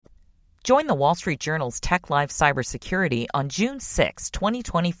Join the Wall Street Journal's Tech Live Cybersecurity on June 6,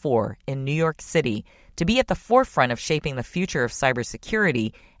 2024 in New York City to be at the forefront of shaping the future of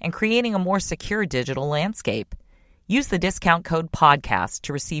cybersecurity and creating a more secure digital landscape. Use the discount code PODCAST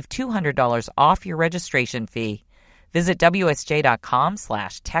to receive $200 off your registration fee. Visit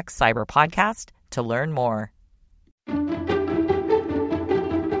WSJ.com/techcyberpodcast to learn more.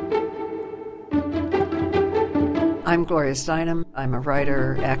 I'm Gloria Steinem. I'm a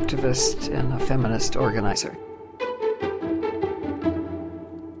writer, activist, and a feminist organizer.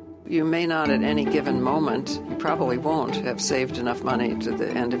 You may not at any given moment, you probably won't have saved enough money to the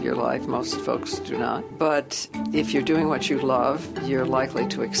end of your life. Most folks do not. But if you're doing what you love, you're likely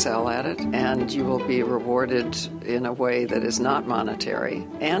to excel at it, and you will be rewarded in a way that is not monetary.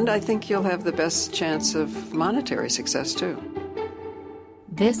 And I think you'll have the best chance of monetary success, too.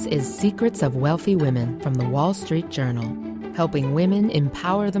 This is Secrets of Wealthy Women from the Wall Street Journal, helping women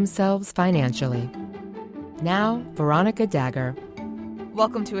empower themselves financially. Now, Veronica Dagher.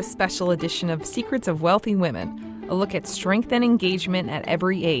 Welcome to a special edition of Secrets of Wealthy Women, a look at strength and engagement at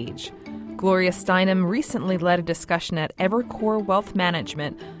every age. Gloria Steinem recently led a discussion at Evercore Wealth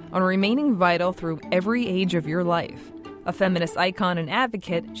Management on remaining vital through every age of your life. A feminist icon and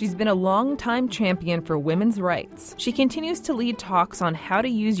advocate, she's been a longtime champion for women's rights. She continues to lead talks on how to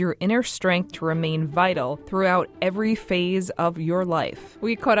use your inner strength to remain vital throughout every phase of your life.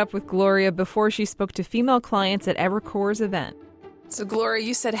 We caught up with Gloria before she spoke to female clients at Evercore's event. So, Gloria,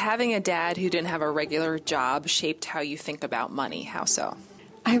 you said having a dad who didn't have a regular job shaped how you think about money. How so?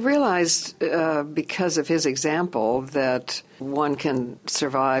 I realized, because of his example, that one can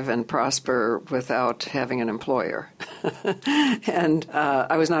survive and prosper without having an employer. And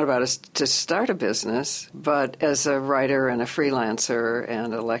I was not about to start a business, but as a writer and a freelancer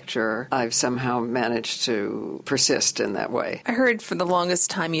and a lecturer, I've somehow managed to persist in that way. I heard for the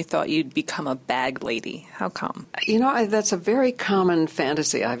longest time you thought you'd become a bag lady. How come? You know, that's a very common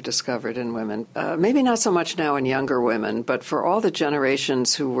fantasy I've discovered in women. Maybe not so much now in younger women, but for all the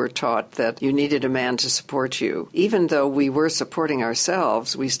generations who were taught that you needed a man to support you, even though we were supporting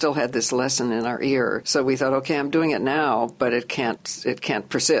ourselves, we still had this lesson in our ear. So we thought, okay, I'm doing it now, but it can't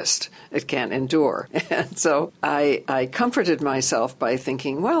persist. It can't endure. And so I comforted myself by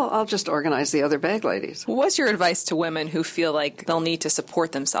thinking, well, I'll just organize the other bag ladies. What's your advice to women who feel like they'll need to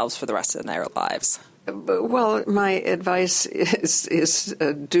support themselves for the rest of their lives? Well, my advice is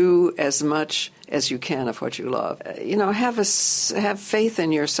do as much as you can of what you love. Have faith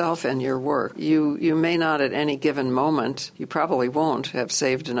in yourself and your work. You may not at any given moment, you probably won't have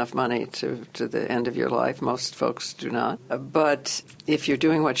saved enough money to the end of your life. Most folks do not. But if you're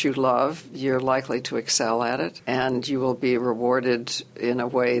doing what you love, you're likely to excel at it, and you will be rewarded in a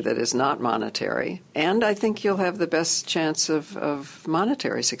way that is not monetary. And I think you'll have the best chance of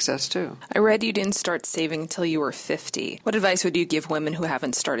monetary success, too. I read you didn't start saving until you were 50. What advice would you give women who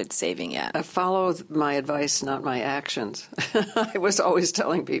haven't started saving yet? Follow my advice, not my actions. I was always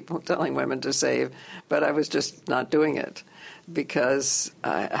telling women to save, but I was just not doing it because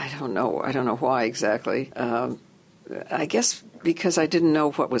I don't know why exactly. I guess because I didn't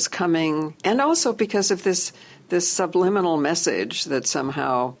know what was coming, and also because of this subliminal message that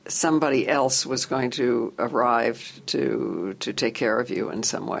somehow somebody else was going to arrive to take care of you in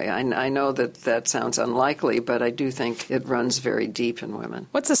some way. I know that sounds unlikely, but I do think it runs very deep in women.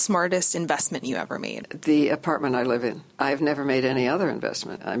 What's the smartest investment you ever made? The apartment I live in. I've never made any other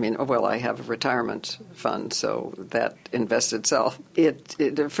investment. I mean, well, I have a retirement fund, so that invests itself.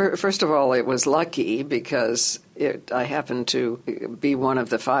 First of all, it was lucky because I happened to be one of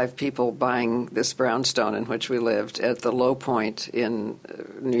the 5 people buying this brownstone in which we lived at the low point in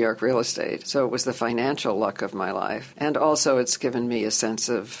New York real estate. So it was the financial luck of my life. And also it's given me a sense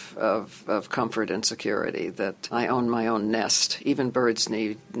of comfort and security that I own my own nest. Even birds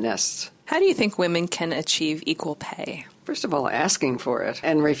need nests. How do you think women can achieve equal pay? First of all, asking for it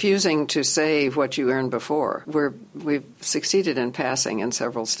and refusing to say what you earned before. We've succeeded in passing in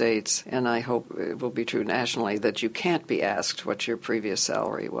several states, and I hope it will be true nationally, that you can't be asked what your previous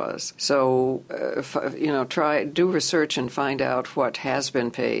salary was. So, do research and find out what has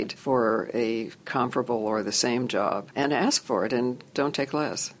been paid for a comparable or the same job, and ask for it, and don't take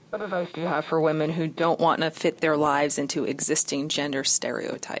less. What advice do you have for women who don't want to fit their lives into existing gender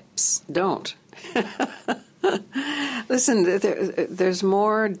stereotypes? Don't. Listen, there's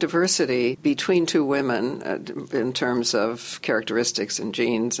more diversity between two women in terms of characteristics and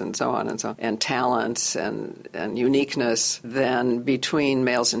genes and so on, and talents and uniqueness than between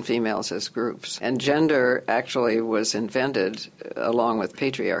males and females as groups. And gender actually was invented along with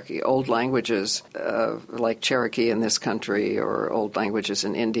patriarchy. Old languages like Cherokee in this country or old languages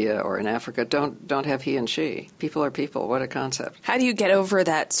in India or in Africa don't have he and she. People are people. What a concept. How do you get over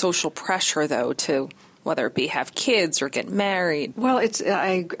that social pressure, though, to whether it be have kids or get married? Well,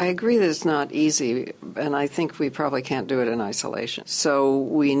 I agree that it's not easy, and I think we probably can't do it in isolation. So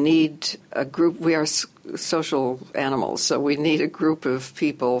we need a group. We are social animals, so we need a group of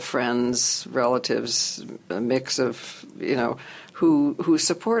people, friends, relatives, a mix of, who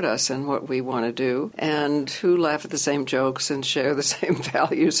support us in what we want to do and who laugh at the same jokes and share the same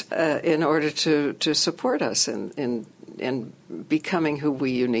values in order to support us in becoming who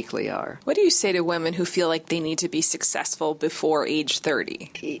we uniquely are. What do you say to women who feel like they need to be successful before age 30?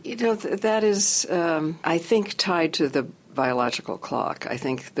 That is, I think, tied to the biological clock. I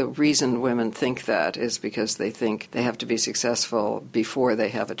think the reason women think that is because they think they have to be successful before they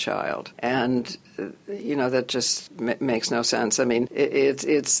have a child. And, that just makes no sense. I mean,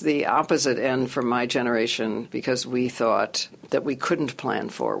 it's the opposite end from my generation because we thought that we couldn't plan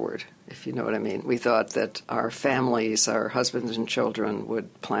forward, if you know what I mean. We thought that our families, our husbands and children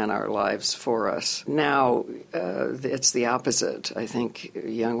would plan our lives for us. Now, it's the opposite. I think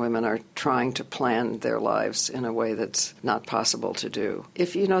young women are trying to plan their lives in a way that's not possible to do.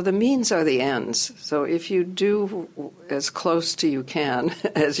 If, the means are the ends. So if you do as close to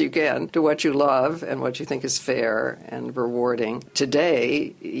as you can to what you love and what you think is fair and rewarding,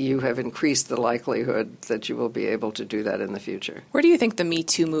 today you have increased the likelihood that you will be able to do that in the future. Where do you think the Me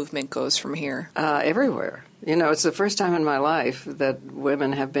Too movement goes from here? Everywhere. It's the first time in my life that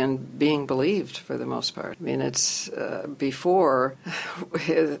women have been being believed for the most part. I mean, it's before,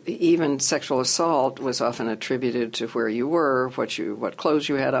 even sexual assault was often attributed to where you were, what clothes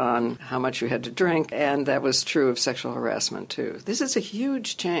you had on, how much you had to drink, and that was true of sexual harassment too. This is a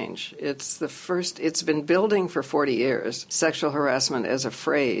huge change. It's been building for 40 years. Sexual harassment as a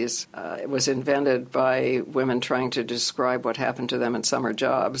phrase was invented by women trying to describe what happened to them in summer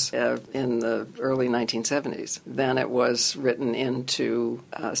jobs in the early 1970s. Then it was written into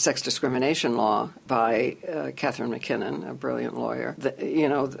sex discrimination law by Catherine McKinnon, a brilliant lawyer.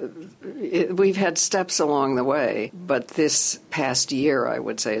 We've had steps along the way, but this past year, I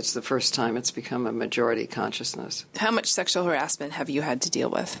would say, it's the first time it's become a majority consciousness. How much sexual harassment have you had to deal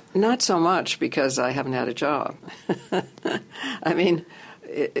with? Not so much, because I haven't had a job. I mean,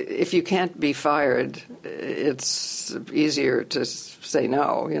 if you can't be fired, it's easier to say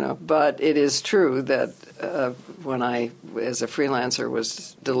no, But it is true that when I, as a freelancer,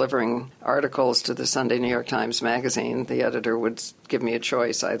 was delivering articles to the Sunday New York Times Magazine, the editor would give me a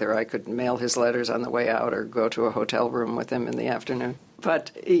choice. Either I could mail his letters on the way out or go to a hotel room with him in the afternoon.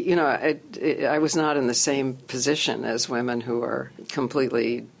 But, I was not in the same position as women who are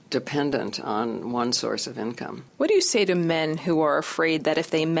completely dependent on one source of income. What do you say to men who are afraid that if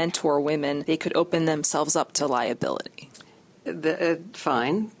they mentor women, they could open themselves up to liability?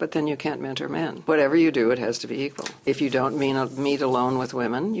 Fine, but then you can't mentor men. Whatever you do, it has to be equal. If you don't meet alone with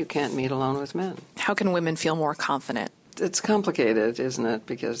women, you can't meet alone with men. How can women feel more confident? It's complicated, isn't it?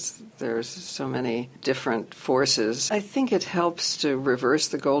 Because there's so many different forces. I think it helps to reverse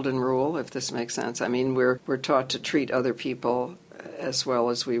the golden rule, if this makes sense. I mean, we're taught to treat other people as well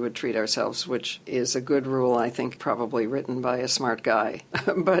as we would treat ourselves, which is a good rule, I think, probably written by a smart guy.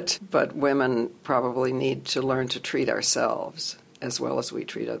 But women probably need to learn to treat ourselves as well as we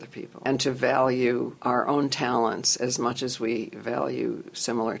treat other people, and to value our own talents as much as we value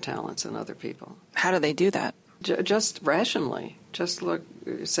similar talents in other people. How do they do that? Just rationally. Just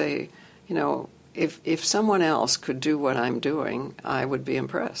say, if someone else could do what I'm doing, I would be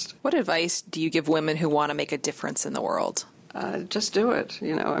impressed. What advice do you give women who want to make a difference in the world? Just do it.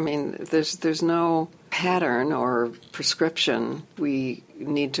 There's no pattern or prescription. We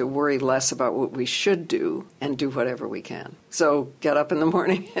need to worry less about what we should do and do whatever we can. So get up in the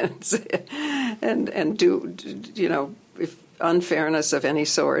morning and do, if unfairness of any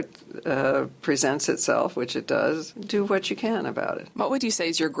sort presents itself, which it does, do what you can about it. What would you say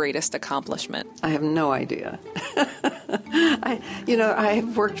is your greatest accomplishment? I have no idea. I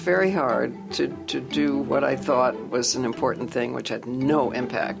have worked very hard to do what I thought was an important thing, which had no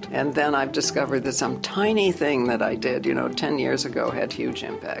impact. And then I've discovered that some tiny thing that I did, 10 years ago had huge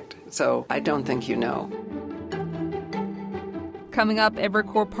impact. So I don't think you know. Coming up,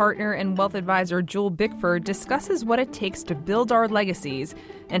 Evercore partner and wealth advisor Jewelle Bickford discusses what it takes to build our legacies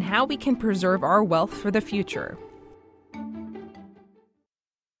and how we can preserve our wealth for the future.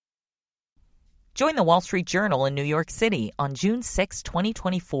 Join the Wall Street Journal in New York City on June 6,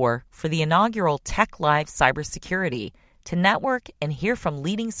 2024 for the inaugural Tech Live Cybersecurity to network and hear from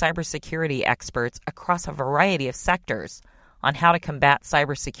leading cybersecurity experts across a variety of sectors on how to combat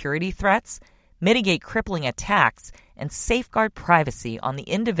cybersecurity threats, mitigate crippling attacks, and safeguard privacy on the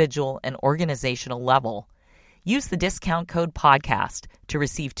individual and organizational level. Use the discount code PODCAST to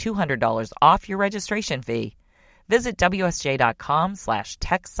receive $200 off your registration fee. Visit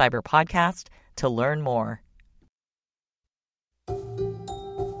WSJ.com/TechCyberPodcast to learn more.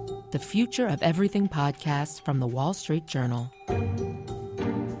 The Future of Everything podcast from the Wall Street Journal.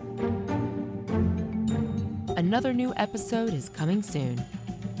 Another new episode is coming soon.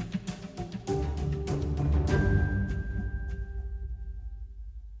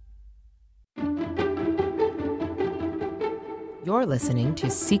 You're listening to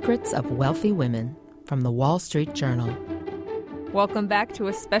Secrets of Wealthy Women from the Wall Street Journal. Welcome back to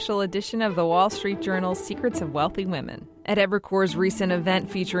a special edition of the Wall Street Journal's Secrets of Wealthy Women. At Evercore's recent event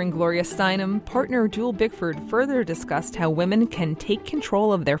featuring Gloria Steinem, partner Jewelle Bickford further discussed how women can take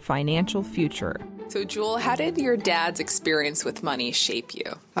control of their financial future. So, Jewelle, how did your dad's experience with money shape you?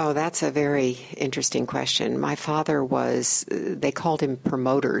 Oh, that's a very interesting question. My father they called him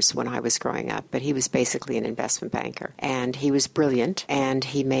promoters when I was growing up, but he was basically an investment banker. And he was brilliant, and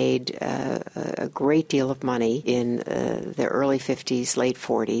he made a great deal of money in the early 50s, late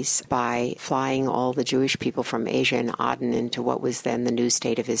 40s by flying all the Jewish people from Asia and Aden into what was then the new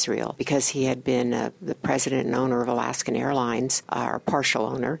state of Israel. Because he had been the president and owner of Alaskan Airlines, or partial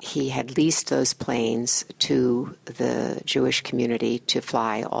owner, he had leased those planes to the Jewish community to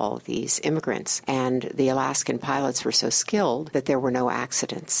fly all of these immigrants. And the Alaskan pilots were so skilled that there were no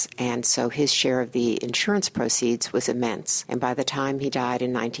accidents. And so his share of the insurance proceeds was immense. And by the time he died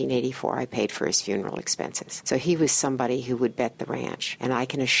in 1984, I paid for his funeral expenses. So he was somebody who would bet the ranch. And I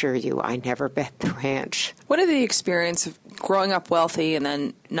can assure you, I never bet the ranch. What are the experience of growing up wealthy and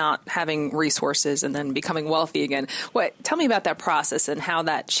then not having resources and then becoming wealthy again? Tell me about that process and how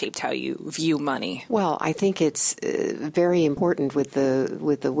that shaped how you view money. Well, I think it's very important with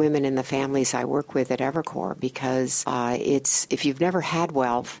the women in the families I work with at Evercore because if you've never had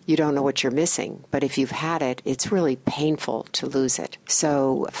wealth, you don't know what you're missing. But if you've had it, it's really painful to lose it.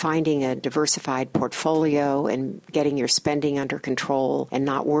 So finding a diversified portfolio and getting your spending under control and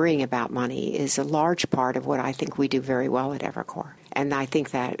not worrying about money is a large part of what I think we do very well at Evercore. And I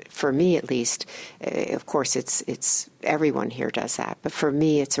think that, for me at least, of course, it's everyone here does that. But for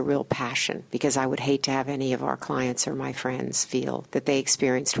me, it's a real passion because I would hate to have any of our clients or my friends feel that they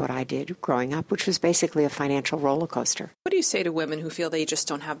experienced what I did growing up, which was basically a financial roller coaster. What do you say to women who feel they just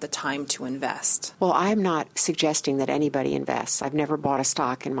don't have the time to invest? Well, I'm not suggesting that anybody invests. I've never bought a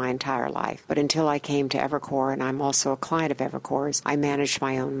stock in my entire life. But until I came to Evercore, and I'm also a client of Evercore's, I managed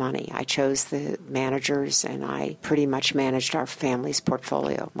my own money. I chose the managers, and I pretty much managed our family's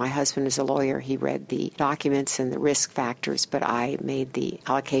portfolio. My husband is a lawyer. He read the documents and the risk factors, but I made the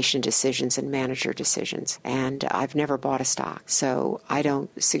allocation decisions and manager decisions. And I've never bought a stock. So I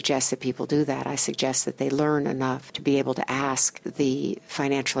don't suggest that people do that. I suggest that they learn enough to be able to ask the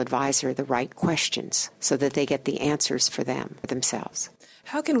financial advisor the right questions so that they get the answers for themselves.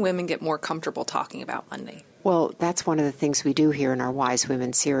 How can women get more comfortable talking about money? Well, that's one of the things we do here in our Wise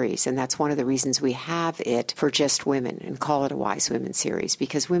Women series, and that's one of the reasons we have it for just women and call it a Wise Women series,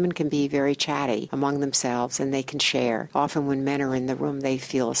 because women can be very chatty among themselves and they can share. Often when men are in the room, they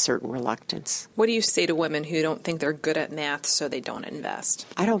feel a certain reluctance. What do you say to women who don't think they're good at math so they don't invest?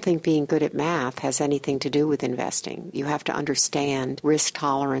 I don't think being good at math has anything to do with investing. You have to understand risk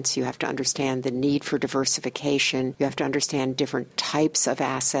tolerance. You have to understand the need for diversification. You have to understand different types of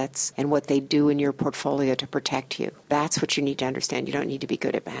assets and what they do in your portfolio to protect you. That's what you need to understand. You don't need to be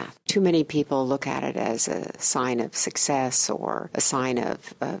good at math. Too many people look at it as a sign of success or a sign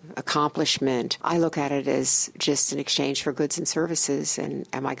of accomplishment. I look at it as just an exchange for goods and services, and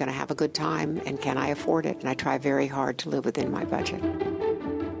am I going to have a good time, and can I afford it? And I try very hard to live within my budget.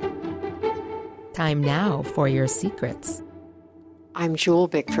 Time now for your secrets. I'm Jewelle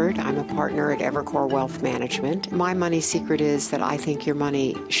Bickford. I'm a partner at Evercore Wealth Management. My money secret is that I think your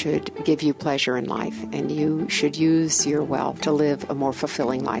money should give you pleasure in life, and you should use your wealth to live a more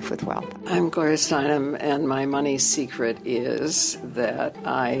fulfilling life with wealth. I'm Gloria Steinem, and my money secret is that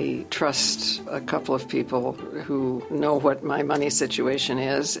I trust a couple of people who know what my money situation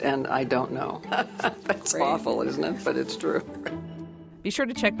is, and I don't know. That's Great. Awful, isn't it? But it's true. Be sure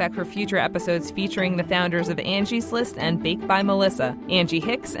to check back for future episodes featuring the founders of Angie's List and Baked by Melissa, Angie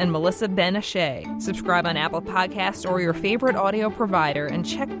Hicks and Melissa Ben-Ashay. Subscribe on Apple Podcasts or your favorite audio provider and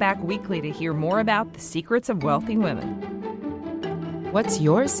check back weekly to hear more about the secrets of wealthy women. What's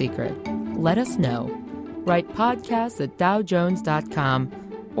your secret? let us know. Write podcasts@dowjones.com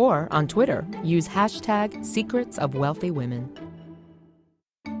or on Twitter, use hashtag Secrets of Wealthy Women.